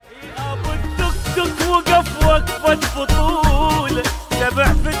دارد بطوله تبع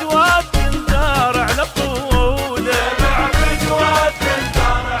فدوات تندار على طوله تبع فدوات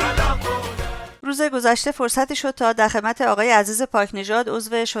تندار على طوله. روز گذشته فرصتی شد تا در خدمت آقای عزیز پاکنژاد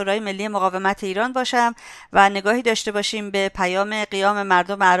عضو شورای ملی مقاومت ایران باشم و نگاهی داشته باشیم به پیام قیام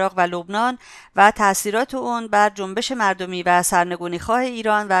مردم عراق و لبنان و تأثیرات اون بر جنبش مردمی و سرنگونی‌خواه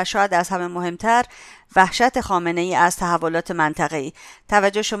ایران و شاید از همه مهمتر وحشت خامنه‌ای از تحولات منطقه‌ای.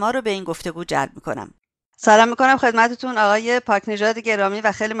 توجه شما رو به این گفتگو جلب می‌کنم. سلام میکنم خدمتتون آقای پاکنژاد گرامی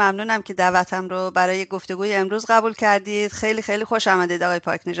و خیلی ممنونم که دعوتم رو برای گفتگوی امروز قبول کردید. خیلی خیلی خوش آمدید آقای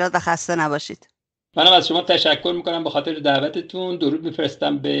پاکنژاد و خسته نباشید. منم از شما تشکر میکنم به خاطر دعوتتون. درود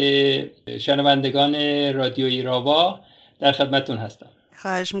میفرستم به شنوندگان رادیوی راوا. در خدمتتون هستم.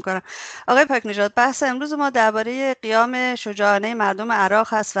 خواهش میکنم. آقای پاکنژاد، بحث امروز ما درباره قیام شجاعانه مردم عراق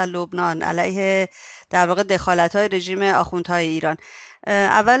هست و لبنان علیه در واقع دخالت‌های رژیم آخوندهای ایران.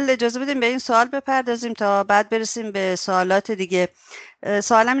 اول اجازه بدیم به این سوال بپردازیم تا بعد برسیم به سوالات دیگه.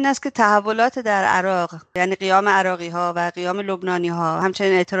 سوالم این است که تحولات در عراق، یعنی قیام عراقی‌ها و قیام لبنانی‌ها،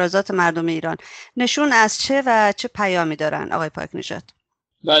 همچنین اعتراضات مردم ایران، نشون از چه و چه پیامی دارن آقای پاکنژاد؟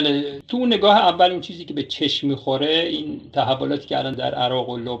 بله، تو نگاه اول اون چیزی که به چشم میخوره این تحولاتی که الان در عراق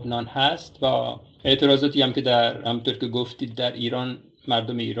و لبنان هست و اعتراضاتی هم که همونطور که گفتید در ایران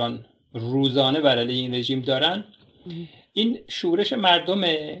مردم ایران روزانه بر علیه این رژیم دارن. این شورش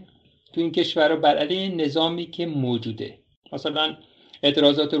مردمه تو این کشور بر علیه نظامی که موجوده. مثلا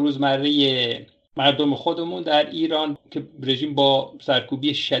اعتراضات روزمره مردم خودمون در ایران که رژیم با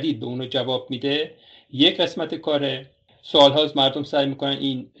سرکوبی شدید به اونو جواب میده یک قسمت کاره. سال‌هاست مردم سعی میکنن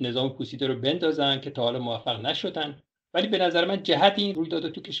این نظام پوسیده رو بندازن که تا حالا موفق نشدن، ولی به نظر من جهت این رویداد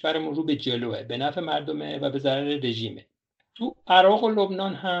تو کشورمون رو به جلوه، به نفع مردمه و به ضرر رژیمه. تو عراق و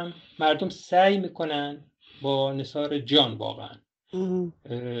لبنان هم مردم سعی میکنن با نثار جان، واقعا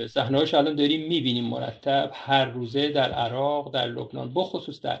صحنه‌هاش الان داریم میبینیم مرتب هر روزه در عراق، در لبنان،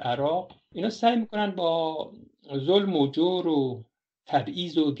 بخصوص در عراق اینا سعی میکنن با ظلم و جور و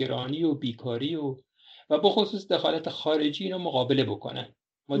تبعیض و گرانی و بیکاری و بخصوص دخالت خارجی اینا مقابله بکنن.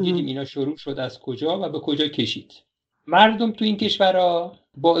 ما دیدیم اینا شروع شد از کجا و به کجا کشید. مردم تو این کشورها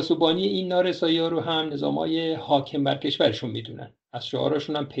باعث و بانی این نارسایی‌ها رو هم نظام‌های حاکم بر کشورشون میدونن، از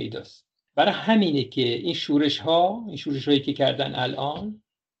شعارشون هم پیداست. برای همینه که این شورش‌هایی که کردن الان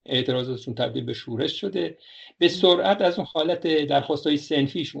اعتراضاتشون تبدیل به شورش شده، به سرعت از اون حالت درخواست‌های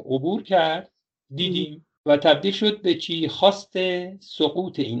صنفیشون عبور کرد دیدیم و تبدیل شد به چی؟ خواست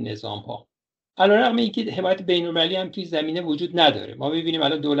سقوط این نظام‌ها. علیرغم اینکه حمایت بین‌المللی هم توی زمینه وجود نداره. ما می‌بینیم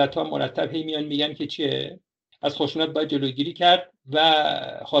الان دولت‌ها مرتب میان میگن که چیه؟ از خشونت باید جلوگیری کرد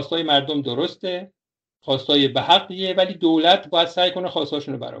و خواستای مردم درسته، خواستای به حقیه، ولی دولت باید سعی کنه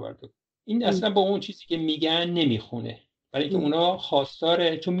خواستاشون رو برآورده کنه. این اصلا با اون چیزی که میگن نمیخونه، برای اینکه اونا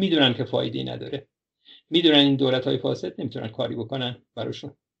خواستاره، چون میدونن که فایده‌ای نداره، میدونن این دولت‌های فاسد نمیتونن کاری بکنن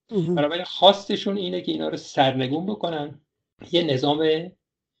براشون. بنابراین خواستشون اینه که اینا رو سرنگون بکنن، یه نظام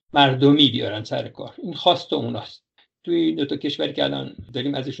مردمی بیارن سر کار. این خواست اوناست. توی دو تا کشوری که الان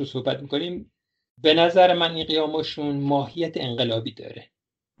داریم ازشون صحبت میکنیم، به نظر من این قیامشون ماهیت انقلابی داره.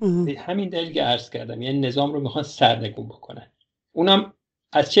 به همین دلیل که عرض کردم، یعنی نظام رو میخوان سرنگون بکنن. اونم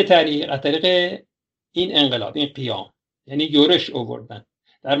از چه طریق؟ از طریق این انقلاب، این قیام، یعنی یورش آوردن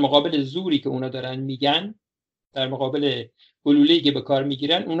در مقابل زوری که اونا دارن میگن، در مقابل گلوله‌ای که به کار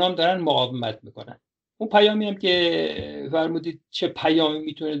میگیرن، اونا هم دارن مقاومت میکنن. اون پیامی هم که فرمودید چه پیامی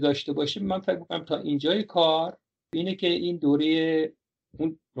میتونه داشته باشه، من فکر میکنم تا اینجای کار اینه که این دوره،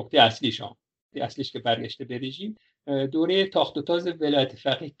 اون نقطه اصلیش که برگشته به رژیم، دوره تاخت و تاز ولایت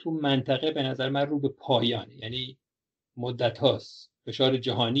فقیه تو منطقه به نظر من رو به پایانه. یعنی مدت هاست فشار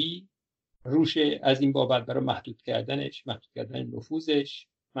جهانی روش از این بابت برای محدود کردن نفوذش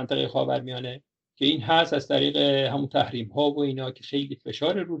منطقه خاورمیانه که این هست از طریق همون تحریم ها و اینا که خیلی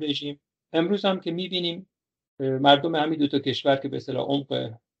فشار رو رژیم. امروز هم که میبینیم مردم همین دو تا کشور که به اصطلاح عمق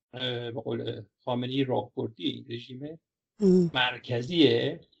به قول خامنه‌ای راهبردی این رژیم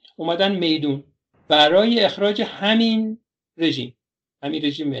مرکزیه، اومدن میدون برای اخراج همین رژیم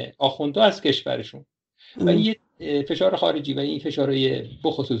آخوندا از کشورشون و این فشار خارجی و این فشارهای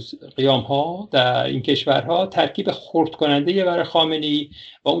بخصوص قیام ها در این کشورها ترکیب خرد کننده برای خامنه‌ای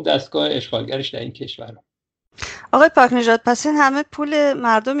و اون دستگاه اشغالگرش در این کشورها. آقای پاکنژاد، پس این همه پول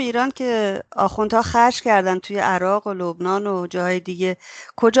مردم ایران که آخوندها خرج کردن توی عراق و لبنان و جاهای دیگه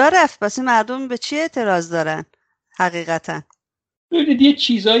کجا رفت؟ پس این مردم به چی اعتراض دارن حقیقتا؟ ببینید یه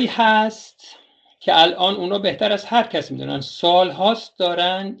چیزایی هست که الان اونا بهتر از هر کس میدونن، سال هاست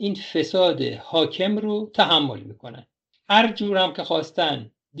دارن این فساد حاکم رو تحمل میکنن. هر جورم که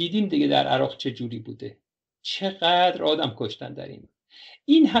خواستن دیدیم دیگه در عراق چه جوری بوده، چقدر آدم کشتن در این.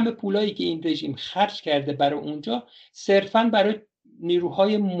 این همه پولایی که این رژیم خرج کرده برای اونجا صرفاً برای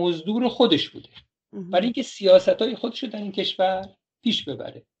نیروهای مزدور خودش بوده، برای اینکه سیاست‌های خودش رو در این کشور پیش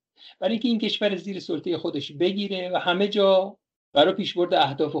ببره، برای اینکه این کشور زیر سلطه خودش بگیره و همه جا برای پیشبرد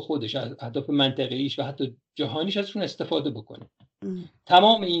اهداف خودش، اهداف منطقه‌ایش و حتی جهانیش ازشون استفاده بکنه.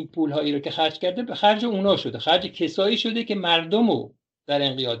 تمام این پول‌هایی رو که خرج کرده به خرج اونا شده، خرج کسایی شده که مردم رو در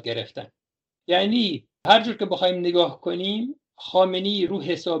انقیاد گرفتن. یعنی هر جور که بخوایم نگاه کنیم، خامنه‌ای رو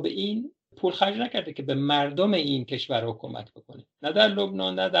حساب این پول خرج نکرده که به مردم این کشور کمک بکنه، نه در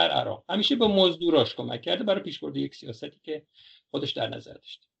لبنان نه در عراق، همیشه به مزدوراش کمک کرده برای پیشبرد یک سیاستی که خودش در نظر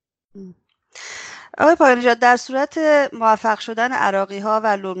داشته. آقای پایان، در صورت موفق شدن عراقی‌ها و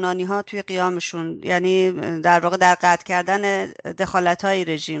لبنانی‌ها توی قیامشون، یعنی در واقع در قطع کردن دخالت‌های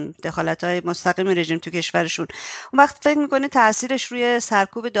رژیم، دخالت‌های مستقیم رژیم تو کشورشون، اون وقت فکر می‌کنید تأثیرش روی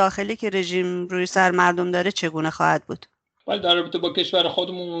سرکوب داخلی که رژیم روی سر مردم داره چگونه خواهد بود؟ ولی در رابطه با کشور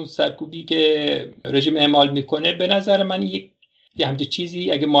خودمون سرکوبی که رژیم اعمال میکنه، به نظر من یه همچین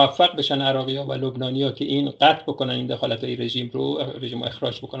چیزی اگه موفق بشن عراقی‌ها و لبنانی‌ها که این قطع بکنن این دخالت‌های رژیم رو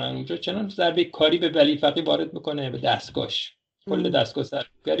اخراج بکنن اونجا، چنان ضربه کاری به ولی فقیه وارد میکنه به دستگاهش، کل دستگاه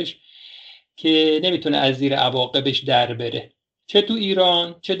سرکوبگرش، که نمیتونه از زیر عواقبش در بره، چه تو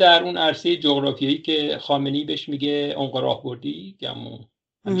ایران چه در اون عرصه جغرافیایی که خامنه‌ای بهش میگه عمق راهبردی، که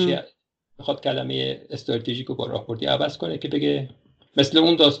همیشه میخواد کلمه استراتژیک رو با راهبردی عوض کنه، که بگه مثل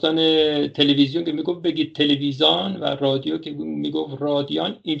اون داستان تلویزیون که میگفت بگید تلویزیون و رادیو که میگفت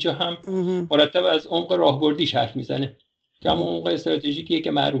رادیان، اینجا هم مرتب از عمق راهبردیش حرف میزنه که همون عمق استراتژیکیه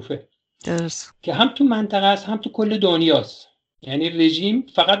که معروفه، درست، که هم تو منطقه است هم تو کل دنیاست. یعنی رژیم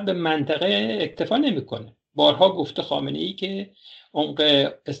فقط به منطقه اکتفا نمیکنه. بارها گفته خامنه‌ای که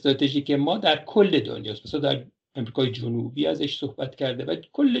عمق استراتژیک ما در کل دنیاست، مثلا در امریکای جنوبی ازش صحبت کرده و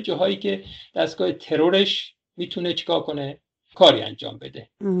کل جاهایی که دستگاه ترورش میتونه چیکار کنه، کاری انجام بده،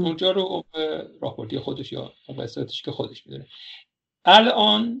 اونجا رو راهبردی خودش یا عمق استراتژیک خودش میدونه.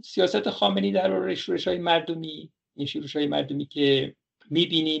 الان سیاست خامنه‌ای در شورش‌های مردمی، این شورش‌های مردمی که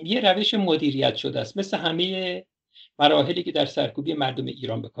میبینیم یه روش مدیریت شده است، مثل همه مراحلی که در سرکوبی مردم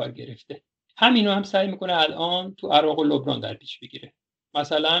ایران به کار گرفته. همینو هم سعی میکنه الان تو عراق و لبنان در پیش بگیره.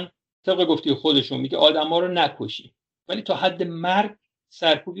 مثلا طبق گفته خودشون میگه آدم‌ها رو نکشیم، ولی تا حد مرگ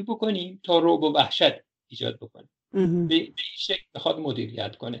سرکوبی بکنیم تا رعب و وحشت ایجاد بکنیم. به این شکل بخواد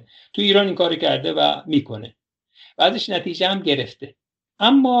مدیریت کنه. تو ایران این کار کرده و میکنه و ازش نتیجه هم گرفته.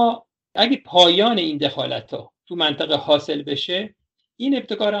 اما اگه پایان این دخالت‌ها تو منطقه حاصل بشه، این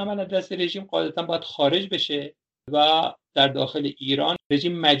ابتکار عمل از دست رژیم قاعدتاً باید خارج بشه و در داخل ایران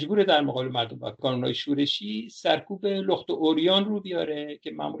رژیم مجبور در مقابل مردم با قانون‌های شورشی سرکوب لخت و عریان رو بیاره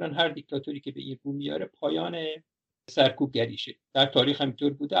که معمولاً هر دیکتاتوری که به این رو میاره پایان سرکوبگریشه. در تاریخ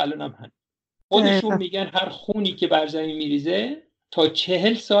همینطور بوده، الان هم هست. خودشون میگن هر خونی که بر زمین میریزه تا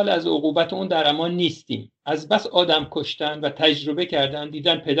 40 سال از عقوبت اون در امان نیستیم. از بس آدم کشتن و تجربه کردن،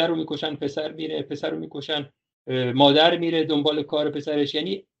 دیدن پدر رو میکشن پسر میره، پسر رو میکشن مادر میره دنبال کار پسرش،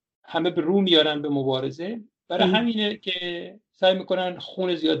 یعنی همه به رو میارن به مبارزه. برای همینه که سعی میکنن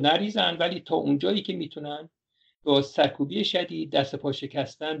خون زیاد نریزن، ولی تا اونجایی که میتونن با سرکوبی شدید دست پا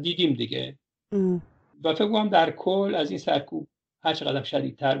شکستن. دیدیم دیگه. و فکر کنم در کل از این سرکوب هر چقدر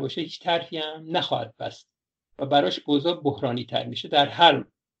شدیدتر باشه هیچ طرفی هم نخواهد بست و براش اوضاع بحرانی تر میشه در هر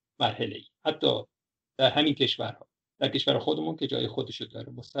مرحله‌ای، حتی در همین کشورها، در کشور خودمون که جای خودشو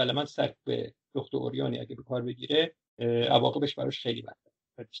داره. مسلماً سرکوب لخت و عریانی اگه به کار بگیره عواقبش براش خیلی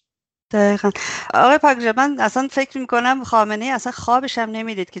بده. دقیقاً. آقای پاکیزاده، من اصلا فکر میکنم خامنه‌ای اصلا خوابش هم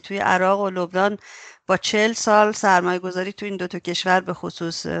نمیدید که توی عراق و لبنان با 40 سال سرمایه گذاری تو این دوتا کشور به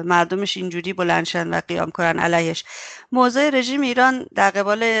خصوص مردمش اینجوری بلندشن و قیام کنن علیهش. موضع رژیم ایران در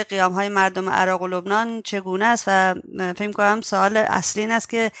قبال قیام‌های مردم عراق و لبنان چگونه است؟ و فکر میکنم سوال اصلی این است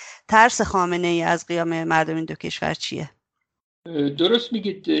که ترس خامنه‌ای از قیام مردم این دو کشور چیه؟ درست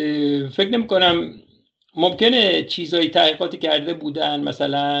میگید. فکر نمی‌کنم ممکنه چیزایی تحقیقاتی کرده بودن،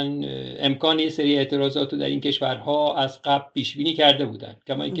 مثلا امکان یه سری اعتراضات رو در این کشورها از قبل پیش بینی کرده بودن،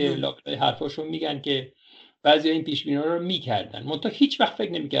 کما اینکه لابلای حرفاشون میگن که بعضی این پیش بینی‌ها رو میکردن، منتها هیچ وقت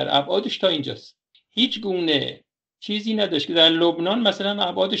فکر نمی‌کرد ابعادش تا اینجاست. هیچ گونه چیزی نداشت که در لبنان مثلا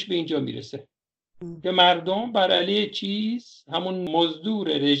ابعادش به اینجا میرسه که مردم بر علیه چیز همون مزدور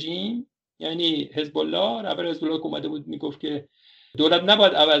رژیم، یعنی حزب الله، رهبر حزب الله اومده بود میگفت که دولت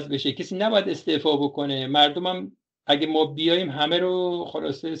نباید عوض بشه، کسی نباید استعفا بکنه، مردمم اگه ما بیایم همه رو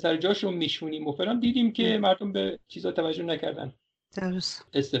خلاصه سر جاشون میشونیم و فلان. دیدیم که مردم به چیزا توجه نکردن. درست.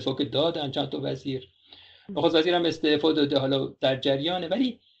 استعفا که دادن، چند تا وزیر، نخست وزیر هم استعفا داده، حالا در جریانه،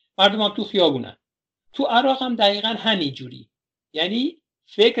 ولی مردم هم تو خیابونن. تو عراق هم دقیقاً همین جوری، یعنی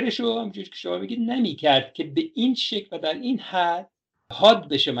فکرشو همونجوری که شما بگید نمی‌کرد که به این شکل و در این حد حاد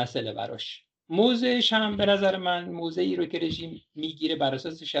بشه مسئله براش. موضعش هم به نظر من موضعی رو که رژیم میگیره بر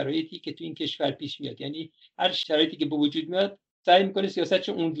اساس شرایطی که تو این کشور پیش میاد، یعنی هر شرایطی که به وجود میاد سعی میکنه سیاستش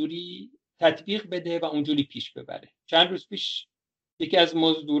اونجوری تطبیق بده و اونجوری پیش ببره. چند روز پیش یکی از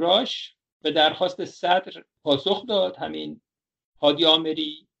مزدوراش به درخواست صدر پاسخ داد، همین هادی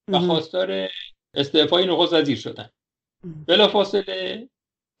آمری، و خواستار استعفای نخست وزیر شدن. بلافاصله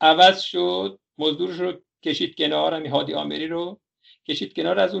عوض شد، مزدورش رو کشید کنار، همین هادی آمری رو کشید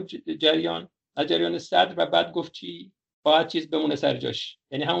کنار از اون جریان صدر و بعد گفت چی؟ باید چیز بمونه سر جاش،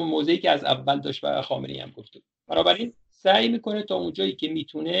 یعنی همون موضعی که از اول داشت و خامنه‌ای هم گفت. بنابراین سعی میکنه تا اونجایی که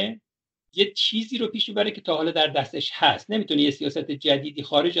میتونه یه چیزی رو پیش ببره که تا حالا در دستش هست. نمیتونه یه سیاست جدیدی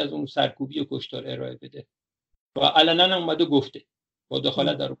خارج از اون سرکوبی و کشتار ارائه بده و علنا اومده گفته با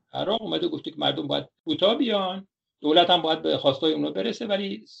دخالت در عراق اومده گفته که مردم باید کوتاه بیان، دولت هم باید به خواستای اونا برسه،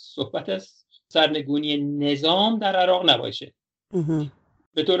 ولی صحبت از سرنگونی نظام در عراق نباشه.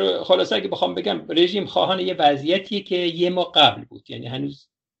 به طور خلاصه اگه بخوام بگم رژیم خواهان یه وضعیتیه که یه ماه قبل بود، یعنی هنوز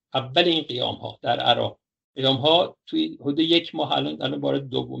اول این قیام ها در عراق، قیام ها توی حدود یک ماه، الان وارد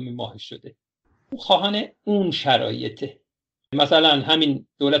دومین ماهش شده، خواهان اون شرایطه. مثلا همین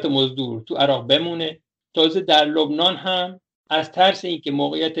دولت مزدور تو عراق بمونه، تازه در لبنان هم از ترس اینکه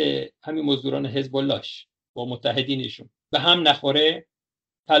موقعیت همین مزدوران حزب اللهش با متحدینشون به هم نخوره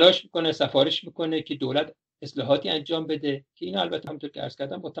تلاش میکنه، سفارش میکنه که دولت اصلاحاتی انجام بده که اینا البته همونطور که عرض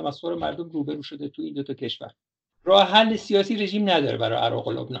کردم با تمسخر مردم روبرو شده تو این دو تا کشور. راه حل سیاسی رژیم نداره برای عراق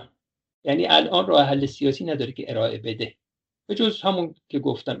و لبنان، یعنی الان راه حل سیاسی نداره که ارائه بده به جز همون که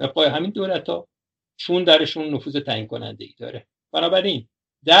گفتم ابقای همین دولت‌ها، چون درشون نفوذ تعیین کننده‌ای داره. بنابراین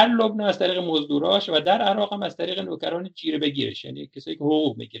در لبنان از طریق مزدوراش و در عراق هم از طریق نوکران جیره بگیرش، یعنی کسایی که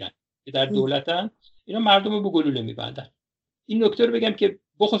حقوق میگیرن که در دولتن، اینا مردم رو به گلوله میبندن. این نکته رو بگم که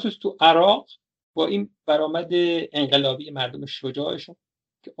بخصوص تو عراق با این برآمد انقلابی مردم شجاعشون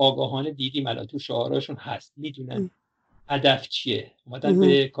که آگاهانه دیدیم الان تو شعاراشون هست، میدونن هدف چیه، اومدن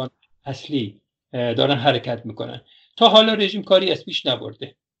به کانون اصلی دارن حرکت میکنن. تا حالا رژیم کاری از پیش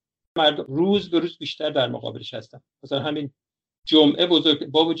نبرده، مردم روز به روز بیشتر در مقابلش هستن. مثلا همین جمعه بزرگ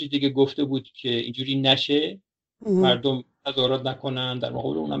با وجودی که گفته بود که اینجوری نشه مردم تظاهرات نکنن در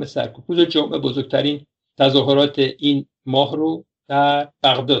مقابل اون همه سرکوب، روز جمعه بزرگترین تظاهرات این ماه رو در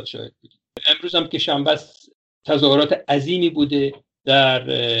بغداد شاهد بودیم. امروز هم که شنبه تظاهرات عظیمی بوده در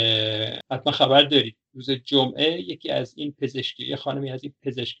حتما خبر دارید، روز جمعه یکی از این پزشکی خانمی از این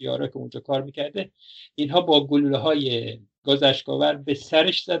پزشکی‌ها که اونجا کار میکرده، اینها با گلوله‌های گاز اشک‌آور به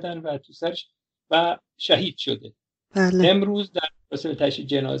سرش زدن و تو سرش و شهید شده. بله. امروز در مراسم تشییع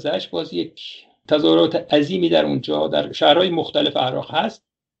جنازه‌اش باز یک تظاهرات عظیمی در اونجا در شهرهای مختلف عراق هست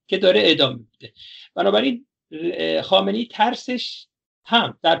که داره ادامه میده. بنابراین خامنه‌ای ترسش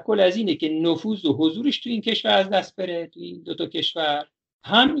هم در کل از اینه که نفوذ و حضورش تو این کشور از دست بره، تو این دو تا کشور،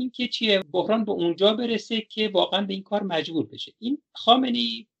 هم این که چیه بحران به اونجا برسه که واقعا به این کار مجبور بشه. این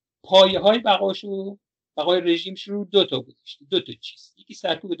خامنه‌ای پایه‌های بقای رژیمش رو دو تا گذاشته، دو تا چیز، یکی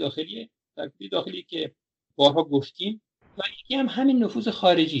سرکوب داخلی که بارها گفتیم و یکی هم همین نفوذ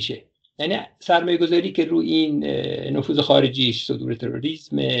خارجیشه، یعنی سرمایه‌گذاری که روی این نفوذ خارجیش، صدور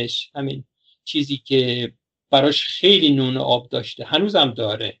تروریسمش، همین چیزی که براش خیلی نون آب داشته هنوزم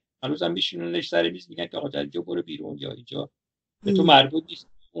داره، هنوزم میشونونش سر میز میگن که آقا جلجا برو بیرون یا اینجا به تو مربوط نیست.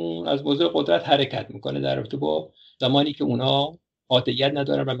 اون از موضع قدرت حرکت میکنه در رابطه با زمانی که اونا قاطعیت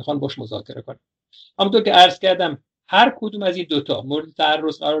ندارن و میخوان باش مذاکره کنن. همونطور که عرض کردم هر کدوم از این دوتا مورد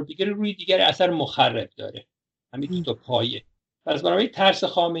تعرض قرار بگیره روی دیگر اثر مخرب داره، همین دوتا پایه. پس برای ترس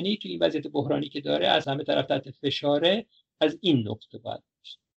خامنه‌ای تو این وضعیت بحرانی که داره از همه طرف تحت فشاره، از این نقطه باید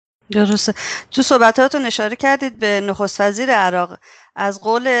باشه. درسته. تو صحبتاتون اشاره کردید به نخست وزیر عراق. از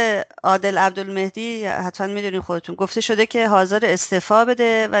قول عادل عبدالمهدی حتما میدونین خودتون، گفته شده که حاضر استعفا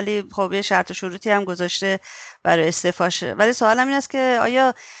بده ولی خب یه شرط و شروطی هم گذاشته برای استعفاش. ولی سوالم این است که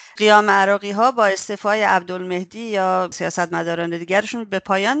آیا قیام عراقی ها با استعفای عبدالمهدی یا سیاستمداران دیگرشون به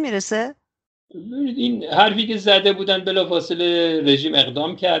پایان میرسه؟ این حرفی که زده بودن بلافاصله رژیم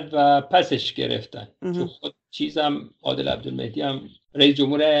اقدام کرد و پسش گرفتن. چون خود چیزم عادل عبدالمهدی هم رئیس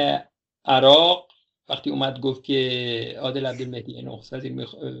جمهور عراق وقتی اومد گفت که عادل عبدالمهدی نخست وزیر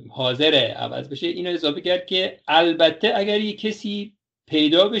حاضر عوض بشه، اینو اضافه کرد که البته اگر یک کسی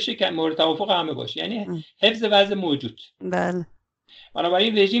پیدا بشه که مورد توافق همه باشه، یعنی حفظ وضع موجود. بله.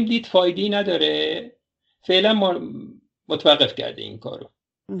 بنابراین رژیم دید فایده‌ای نداره، فعلا متوقف کرده این کارو.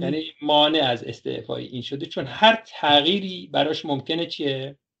 یعنی مانع از استعفای این شده، چون هر تغییری براش ممکنه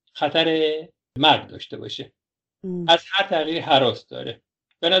چیه؟ خطر مرگ داشته باشه. از هر تغییری هراس داره.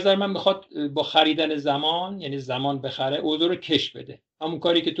 به نظر من میخواد با خریدن زمان، یعنی زمان بخره، اوضاع رو کش بده. همون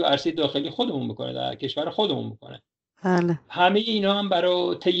کاری که تو عرصه داخلی خودمون میکنه، در کشور خودمون میکنه. بله. همه اینا هم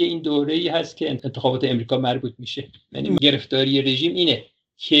برای طی این دوره‌ای هست که انتخابات امریکا مربوط میشه. یعنی گرفتاری رژیم اینه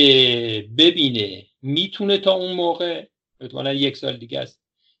که ببینه میتونه تا اون موقع، احتمالاً 1 سال دیگه است،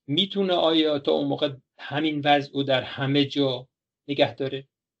 میتونه آیا تا اون موقع همین وضع رو در همه جا نگه داره،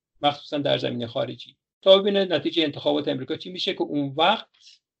 مخصوصا در زمینه خارجی، تا ببینه نتیجه انتخابات امریکا چی میشه که اون وقت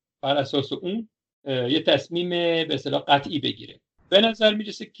بر اساس اون یه تصمیم به اصطلاح قطعی بگیره. به نظر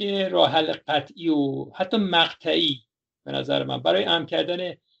میرسه که راه حل قطعی و حتی مقطعی به نظر من برای امن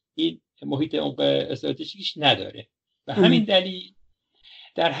کردن این محیط عمق استراتژیکش نداره. به همین دلیل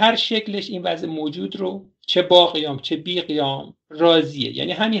در هر شکلش این وضع موجود رو چه با قیام چه بی قیام راضیه.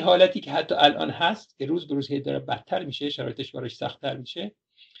 یعنی همین حالتی که حتی الان هست که روز به روز داره بدتر میشه، شرایطش براش سخت‌تر میشه،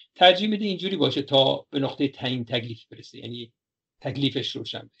 ترجیح میده اینجوری باشه تا به نقطه تعیین تکلیف برسه، یعنی تکلیفش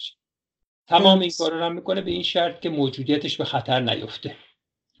روشن بشه. تمام این کارا رو هم میکنه به این شرط که موجودیتش به خطر نیفته.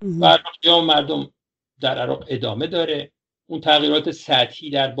 و قیام مردم در عراق ادامه داره. اون تغییرات سطحی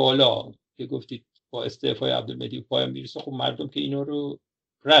در بالا که گفتید با استعفای عبدالمهدی و پایان میرسه، خب مردم که اینا رو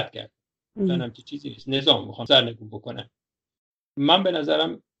رد کرد، دانم که چیزی نیست، نظام میخوام سرنگون بکنن. من به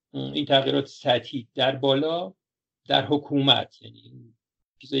نظرم این تغییرات سطحی در بالا در حکومت، یعنی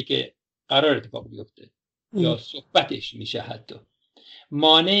چیزایی که قرار اتفاق بیفته یا صحبتش میشه، حتی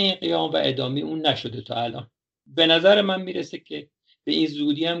مانع قیام و ادامه اون نشده تا الان. به نظر من میرسه که به این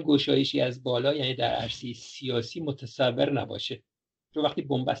زودی هم گشایشی از بالا، یعنی در عرصه سیاسی، متصور نباشه. چون وقتی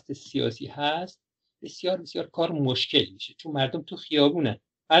بنبست سیاسی هست بسیار بسیار کار مشکل میشه، چون مردم تو خیابونن،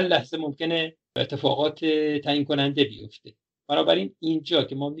 هر لحظه ممکنه اتفاقات تعیین کننده بیفته. بنابراین اینجا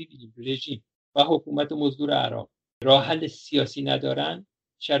که ما میبینیم رژیم و حکومت مزدور عراق راه حل سیاسی ندارن،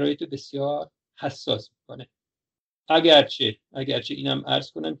 شرایط بسیار حساس میکنه. اگرچه اینم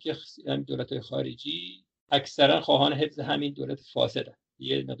عرض کنم که دولت‌های خارجی اکثرا خواهان حفظ همین دولت فاسدن،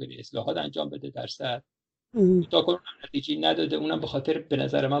 یه مقداری اصلاحات انجام بده در سطح، تا کنون نتیجه نداده. اونم به خاطر به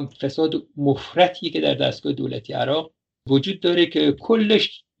نظر من فساد مفرطی که در دستگاه دولتی عراق وجود داره که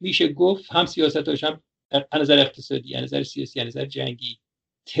کلش میشه گفت هم سیاستاش، هم از نظر اقتصادی، از نظر سیاسی، از نظر جنگی،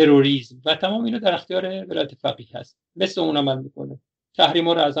 تروریسم و تمام اینا در اختیار ولایت فقیه هست. مثل اون عمل میکنه.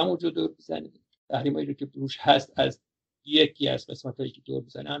 تحریما رو از هم وجود دور بزنه، تحریمایی رو که روش هست از یکی از قسمتایی که دور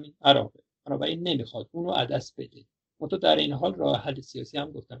بزنه همین عراقه. بنابراین نمیخواد اونو عدس بده. منتها در این حال راه حل سیاسی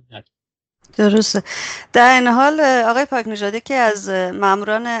هم گفتم نداره. درسته. در این حال آقای پاکنژاده که از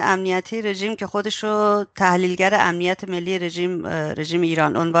ماموران امنیتی رژیم که خودش رو تحلیلگر امنیت ملی رژیم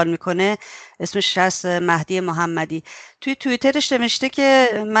ایران عنوان میکنه، اسمش هست مهدی محمدی، توی توییترش نوشته که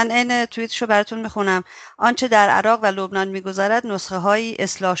من عین توییتشو براتون میخونم: آنچه در عراق و لبنان میگذرد نسخه هایی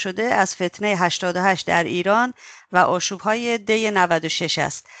اصلاح شده از فتنه 88 در ایران و آشوب های دی 96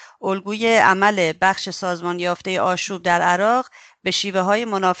 است. الگوی عمل بخش سازمان یافته آشوب در عراق به شیوه های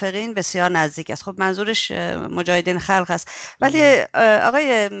منافقین بسیار نزدیک است. خب منظورش مجاهدین خلق است، ولی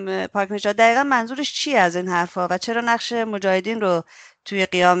آقای پاکنژاد دقیقا منظورش چیه از این حرفا و چرا نقش مجاهدین رو توی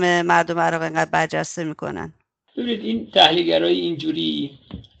قیام مردم عراق اینقدر برجسته میکنن؟ ببینید این تحلیلگرای اینجوری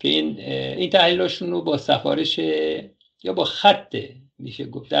که این تحلیلاشون رو با سفارش یا با خط میشه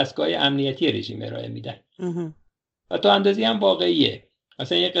گفت دستگاه امنیتی رژیم ارائه میدن و تا اندازی هم واقعیه.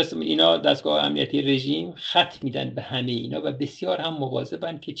 مثلا یه قسم اینا دستگاه امنیتی رژیم خط میدن به همه اینا و بسیار هم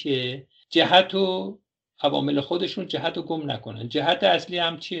مواظبن که چه جهت و عوامل خودشون جهت رو گم نکنن. جهت اصلی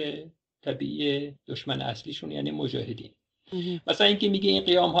هم چیه؟ طبیعی دشمن اصلیشون یعنی مجاهدین. مثلا اینکه میگه این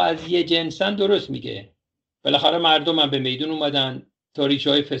قیام ها از یه جنسن، درست میگه. بالاخره مردم هم به میدون اومدن تا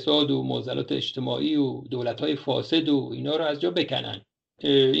ریشه‌های فساد و معضلات اجتماعی و دولت‌های فاسد و اینا رو از جا بکنن.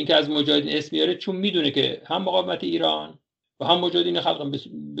 اینکه از مجاهدین اسم میاره چون میدونه که هم مقاومت ایران و هم مجاهدین خلق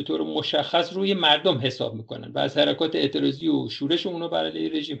به طور مشخص روی مردم حساب میکنن و از حرکات اعتراضی و شورش اونا بر علیه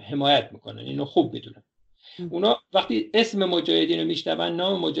رژیم حمایت میکنن. اینو خوب میدونن. اونا وقتی اسم مجاهدین رو میشنون،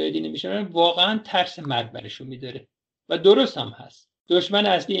 نام مجاهدین رو میشنون، واقعا ترس مرگ برشون میداره و درست هم هست. دشمن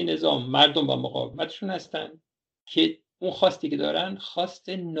اصلی این نظام مردم و مقاومتشون هستن که اون خواستی که دارن خواست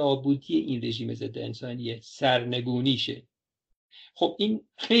نابودی این رژیم ضد انسانیه، سرنگونیشه. خب این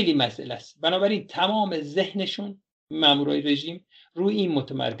خیلی مسئله است. بنابراین تمام ذهنشون مامورای رژیم روی این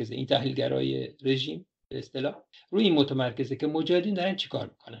متمرکزه، این تحلیلگرای رژیم به اصطلاح روی این متمرکزه که مجاهدین دارن چیکار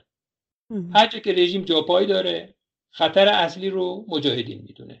میکنن. هر جا که رژیم جاپای داره، خطر اصلی رو مجاهدین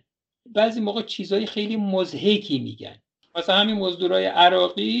میدونه. بعضی موقع چیزای خیلی مضحکی میگن. مثلا همین مزدورای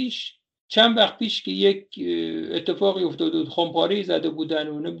عراقیش چند وقت پیش که یک اتفاقی افتاد بود، خمپاره‌ای زده بودن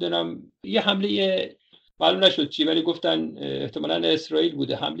و نمیدونم یه حمله معلوم نشد چی، ولی گفتن احتمالاً اسرائیل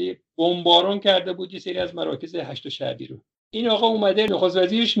بوده، حمله بمبارون کرده بود یه سری از مراکز هشت شعبی رو. این آقا اومده نخست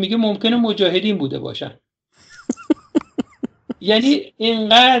وزیرش میگه ممکنه مجاهدین بوده باشن. یعنی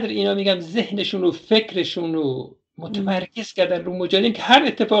اینقدر اینا میگم ذهنشون و فکرشون و متمرکز کردن رو مجاهدین که هر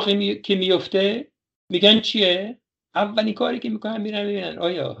اتفاقی که میفته میگن چیه؟ اولین کاری که میکنن میرن ببینن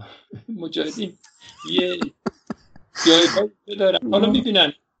آیا مجاهدین یه جایگاهی دارن. حالا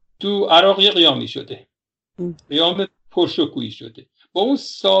میبینن تو عراق یه قیامی شده، قیام پرشکوهی شده، با اون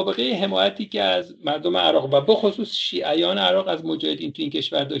سابقه حمایتی که از مردم عراق و بخصوص شیعیان عراق از مجاهدین تو این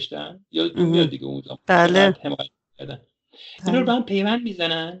کشور داشتن، یادتون میاد دیگه اون زمان بله. حمایت کردن، اینا رو به هم پیوند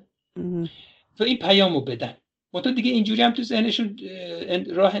میزنن تا این پیامو بدن. منتها دیگه اینجوری هم تو ذهنشون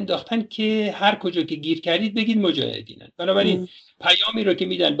راه انداختن که هر کجا که گیر کردید بگید مجاهدینن. بنابراین پیامی رو که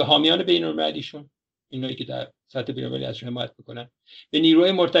میدن به حامیان بین‌المللیشون، اینایی که در سطح بین‌المللی ازشون حمایت میکنن، به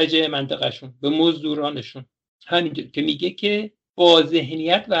نیروهای مرتجع منطقهشون، به مزدورانشون، همین که میگه که با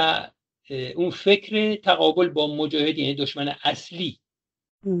ذهنیت و اون فکر تقابل با مجاهدین، یعنی دشمن اصلی،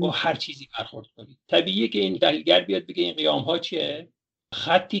 با هر چیزی برخورد کنید. طبیعیه که این تحلیلگر بیاد بگه این قیام ها چیه؟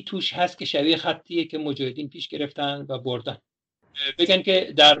 خطی توش هست که شبیه خطیه که مجاهدین پیش گرفتن و بردن. بگن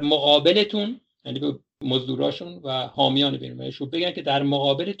که در مقابلتون، یعنی به مزدوراشون و حامیان بین‌المللیشون بگن که در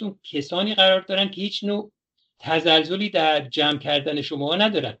مقابلتون کسانی قرار دارن که هیچ نوع تزلزلی در جمع کردن شما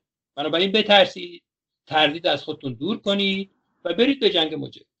ندارن. بنابراین بترسید، تردید از خودتون دور کنید و برید به جنگ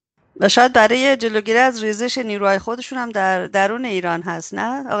مجاهد. و شاید برای جلوگیری از ریزش نیروهای خودشون هم در درون ایران هست،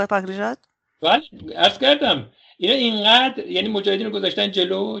 نه آقای پاکنژاد؟ بله، عرض کردم اینا اینقدر، یعنی مجاهدین رو گذاشتن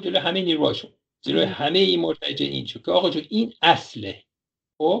جلو همه نیروهاشون، جلو همه این مرتجعین شو که آقا جون این اصله.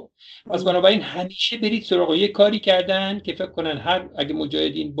 خب پس بنابراین همیشه برید سراغ. یه کاری کردن که فکر کنن هر اگه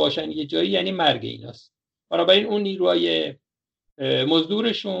مجاهدین باشن یه جایی یعنی مرگ ایناست. بنابراین اون نیروهای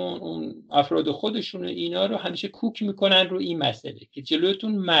مزدورشون، اون افراد خودشون، اینا رو همیشه کوک میکنن رو این مسئله که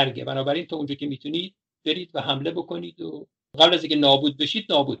جلوتون مرگه. بنابراین تا اونجا که میتونید برید و حمله بکنید و قبل از اینکه نابود بشید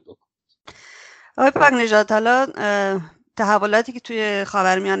نابود بکنید. آقای پاکنژاد، حالا تحولاتی که توی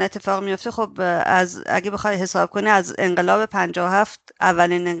خاورمیانه اتفاق میفته، خب از اگه بخوای حساب کنی از انقلاب 57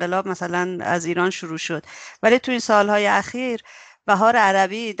 اولین انقلاب مثلا از ایران شروع شد، ولی توی این سالهای اخیر بهار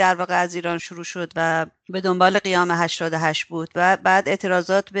عربی در واقع از ایران شروع شد و به دنبال قیام 88 بود و بعد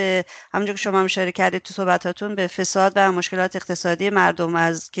اعتراضات به همونجور که شما اشاره کردید تو صحبتاتون به فساد و مشکلات اقتصادی مردم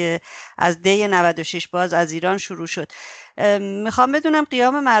از دی 96 باز از ایران شروع شد. میخوام بدونم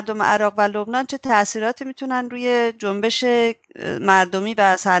قیام مردم عراق و لبنان چه تأثیراتی میتونن روی جنبش مردمی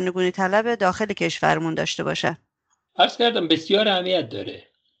و سرنگونی طلب داخل کشورمون داشته باشه؟ عرض کردم بسیار اهمیت داره،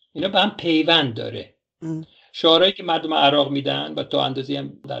 اینا به هم پیوند داره. شعارهایی که مردم عراق میدن و تا اندازه‌ای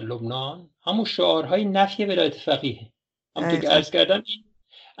هم در لبنان همون شعارهای نفی ولایت فقیه. همونطور که عرض کردم این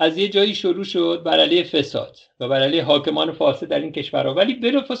از یه جایی شروع شد بر علیه فساد و بر علیه حاکمان فاسد در این کشورها، ولی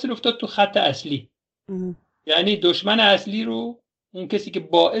بلافاصله افتاد تو خط اصلی. یعنی دشمن اصلی رو، اون کسی که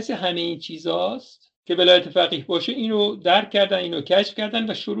باعث همه این چیزاست که ولایت فقیه باشه، اینو درک کردن، اینو کشف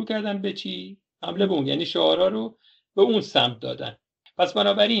کردن و شروع کردن به چی؟ حمله به اون، یعنی شعارها رو به اون سمت دادن. پس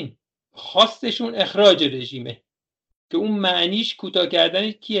بنابراین خواستشون اخراج رژیمه که اون معنیش کوتاه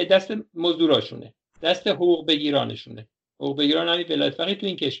کردن کیه؟ دست مزدوراشونه، دست حقوق بگیرانشونه. حقوق بگیران همین ولایت فقیه تو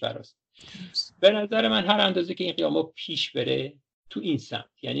این کشور هست. به نظر من هر اندازه که این قیام پیش بره تو این سمت،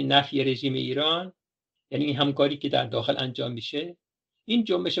 یعنی نفی رژیم ایران، یعنی این همکاری که در داخل انجام میشه، این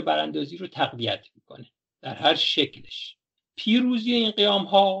جنبش براندازی رو تقویت میکنه در هر شکلش. پیروزی این قیام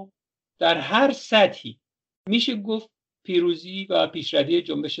ها در هر سطحی میشه گفت پیروزی و پیشروی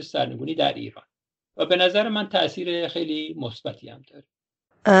جنبش سرنگونی در ایران و به نظر من تأثیر خیلی مثبتی هم داره.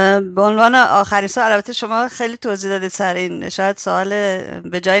 به عنوان آخرین سوال، البته شما خیلی توضیح دادید سر این، شاید سوال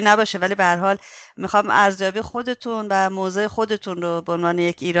به جایی نباشه، ولی به هر حال میخوام ارزیابی خودتون و موضع خودتون رو به عنوان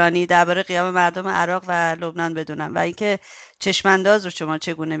یک ایرانی درباره قیام مردم عراق و لبنان بدونم و اینکه چشمانداز رو شما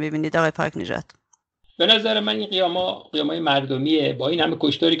چگونه میبینید آقای پاکنژاد. به نظر من این قیامای مردمیه با این همه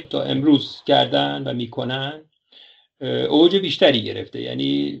کشتاری که تا امروز کردن و میکنن اوج بیشتری گرفته،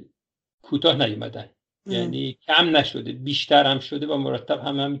 یعنی کوتاه نیومدن، یعنی کم نشده، بیشتر هم شده و مرتب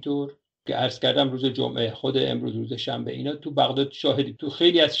هم همینطور که عرض کردم روز جمعه، خود امروز روز شنبه، اینا تو بغداد شاهدیم، تو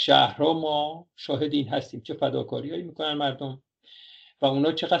خیلی از شهرها ما شاهد این هستیم چه فداکاریایی میکنن مردم و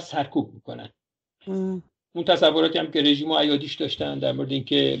اونا چقدر سرکوب میکنن. اون تصوراتی هم که رژیم و ایادیش داشتن در مورد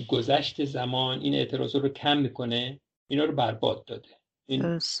اینکه گذشت زمان این اعتراضات رو کم میکنه، اینا رو برباد داده.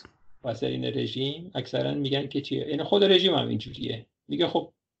 این واسرین رژیم اکثرا میگن که چیه، یعنی خود رژیم هم اینجوریه، میگه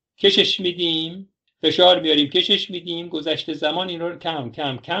خب کشش میدیم، فشار میاریم، کشش میدیم، گذشت زمان اینا رو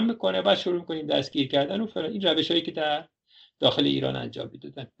کم میکنه، بعد شروع میکنیم دستگیر کردن و فلان. این روشایی که در داخل ایران انجام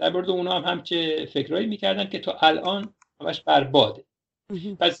میدادن، در مورد اونا هم همچه فکرایی میکردن که تا الان همش برباده.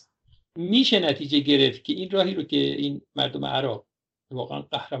 پس میشه نتیجه گرفت که این راهی رو که این مردم عراق واقعا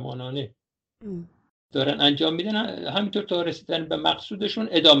قهرمانانه دارن انجام میدن، همینطور تا رسیدن به مقصودشون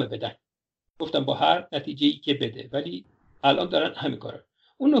ادامه بدن گفتم با هر نتیجه‌ای که بده، ولی الان دارن همین کارو.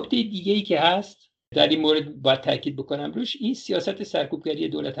 اون نکته دیگه‌ای که هست در این مورد باید تاکید بکنم روش، این سیاست سرکوبگری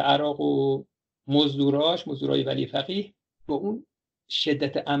دولت عراق و مزدورای ولی فقیه با اون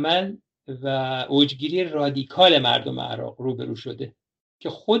شدت عمل و اوجگیری رادیکال مردم عراق روبرو شده که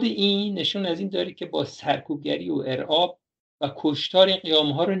خود این نشون از این داره که با سرکوبگری و ارعاب و کشتار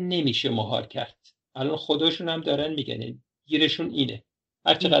قیام‌ها رو نمیشه مهار کرد. الان خودشون هم دارن میگن گیرشون اینه،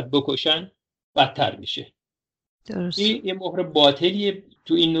 هر چقدر بکشن بدتر میشه. درست. این یه مهر باطلیه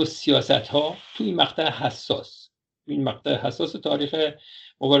تو این نوع سیاست‌ها، تو این مقطع حساس تاریخ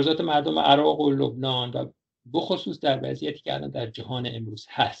مبارزات مردم عراق و لبنان و بخصوص در وضعیتی که الان در جهان امروز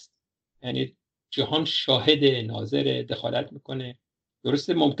هست. یعنی جهان شاهد، ناظر، دخالت میکنه.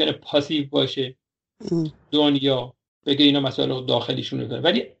 درسته ممکنه پاسیو باشه دنیا، بگه اینا مسائل داخلیشونه،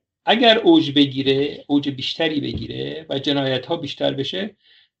 ولی اگر اوج بیشتری بگیره و جنایت‌ها بیشتر بشه،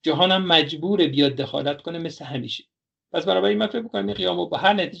 جهان هم مجبور بیاد دخالت کنه مثل همیشه. پس بنابراین من فکر می‌کنم این قیام با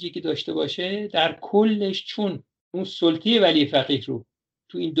هر نتیجه‌ای که داشته باشه در کلش، چون اون سلطه ولی فقیه رو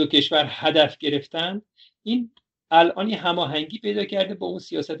تو این دو کشور هدف گرفتن، این الان هماهنگی پیدا کرده با اون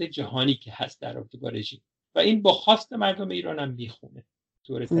سیاست جهانی که هست در رابطه با رژیم و این با خواست مردم ایران هم میخونه.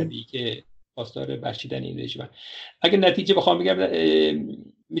 طور طبیعی که خواستار بخشیدن این رژیم. اگه نتیجه بخوام بگم،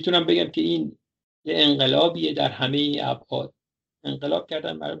 میتونم بگم که این یه انقلابیه در همه ابعاد. انقلاب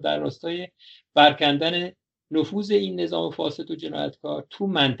کردن مردم در راستای برکندن نفوذ این نظام فاسد و جنایتکار تو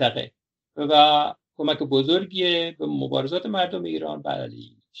منطقه و کمک بزرگیه به مبارزات مردم ایران بر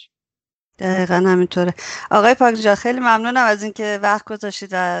علیه. دقیقاً همینطوره. آقای پاکنژاد خیلی ممنونم از اینکه وقت گذاشتید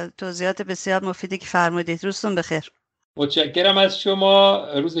و توضیحات بسیار مفیدی که فرمودید. روزتون بخیر. متشکرم از شما،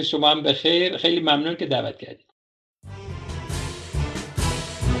 روز شما هم بخیر. خیلی ممنون که دعوت کردید.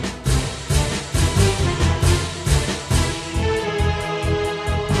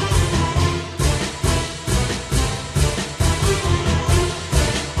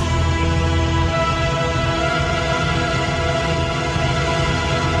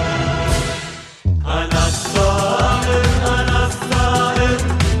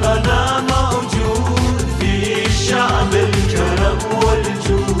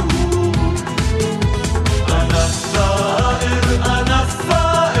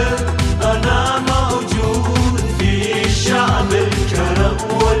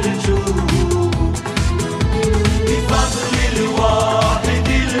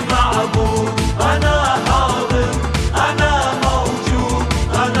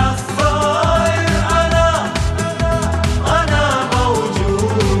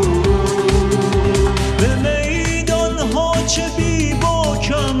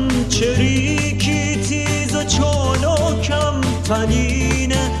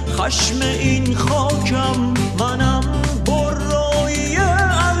 خشم این خاکم، منم برای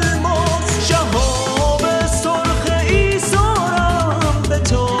الماس، شهاب سرخ ایثارم، به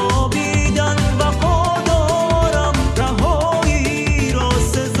تابیدن وفا دارم، رهایی را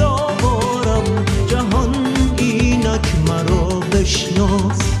سزاوارم. جهان اینک مرا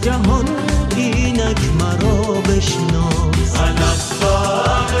بشناس، جهان اینک مرا بشناس. انا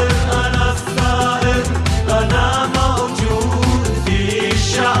الثائر انا الثائر انا موجود في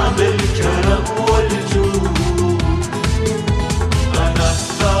شعب الكرم والجود. انا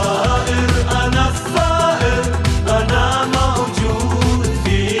الثائر انا الثائر انا موجود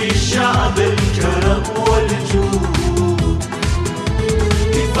في شعب الكرم والجود.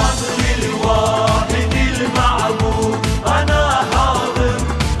 بفضل الواحد المعبود انا حاضر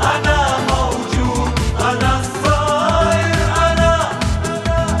انا موجود. انا الثائر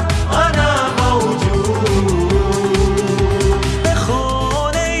انا موجود. به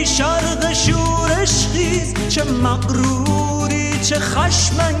خانه شرق شورش خیز، چه مغروری چه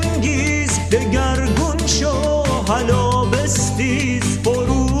خشم انگیز، دگرگون شو حالا